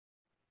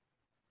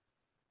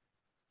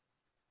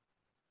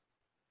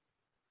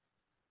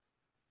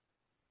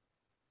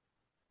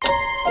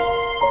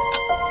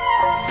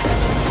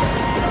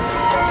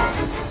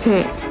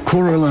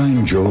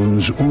Coraline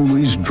Jones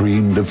always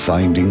dreamed of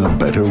finding a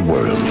better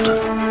world.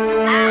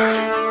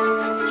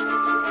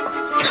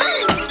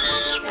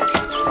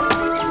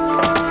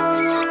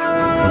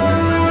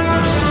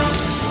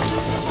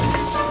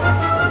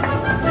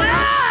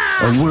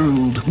 A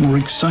world more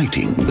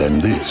exciting than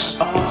this.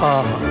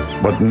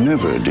 But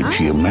never did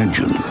she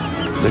imagine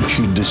that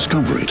she'd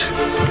discover it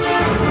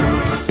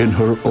in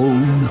her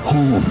own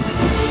home.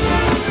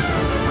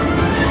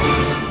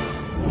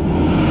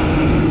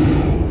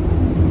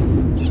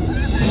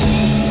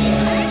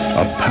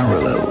 A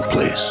parallel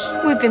place.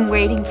 We've been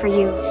waiting for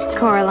you,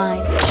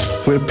 Coraline.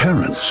 Where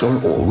parents are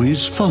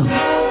always fun.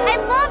 I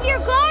love your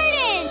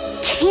garden!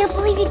 Can't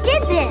believe you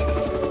did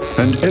this!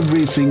 And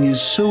everything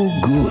is so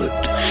good.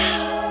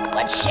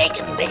 What's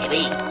shaking,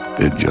 baby?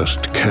 It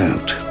just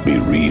can't be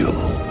real.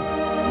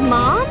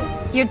 Mom?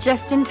 You're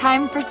just in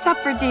time for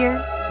supper,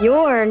 dear.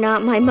 You're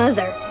not my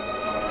mother.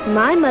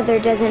 My mother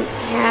doesn't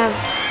have...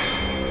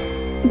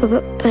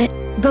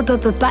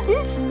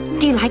 Buttons?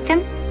 Do you like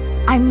them?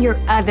 I'm your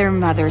other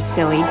mother,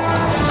 silly.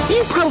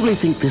 You probably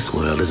think this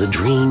world is a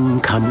dream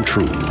come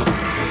true.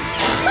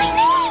 My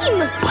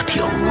name! But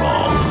you're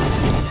wrong.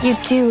 You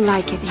do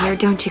like it here,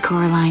 don't you,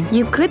 Coraline?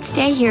 You could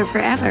stay here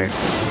forever.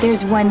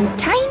 There's one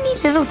tiny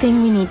little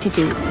thing we need to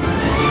do.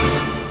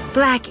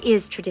 Black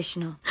is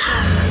traditional.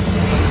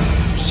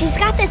 She's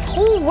got this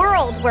whole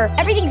world where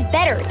everything's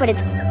better, but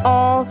it's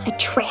all a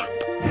trap.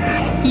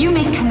 You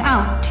may come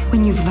out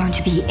when you've learned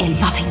to be a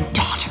loving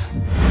daughter.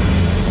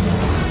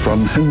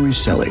 From Henry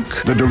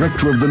Selick, the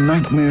director of The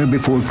Nightmare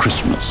Before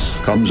Christmas,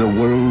 comes a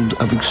world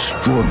of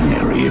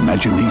extraordinary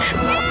imagination.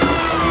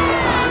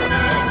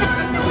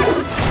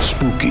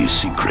 Spooky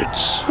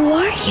secrets. Who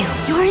are you?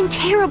 You're in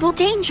terrible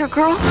danger,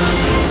 girl.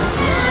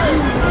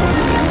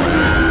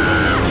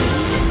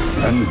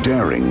 And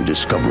daring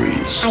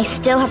discoveries. I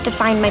still have to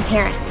find my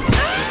parents.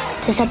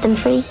 To set them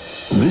free?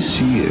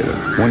 This year,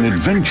 when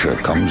adventure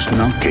comes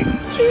knocking,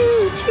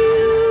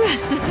 Choo-choo.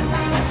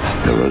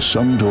 there are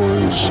some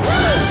doors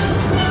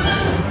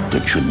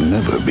that should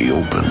never be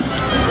opened.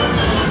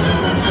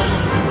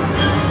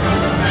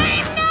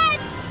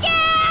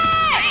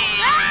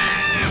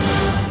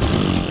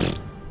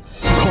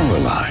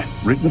 Coraline,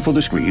 written for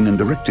the screen and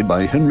directed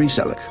by Henry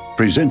Selick,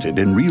 presented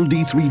in Real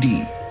D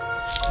 3D.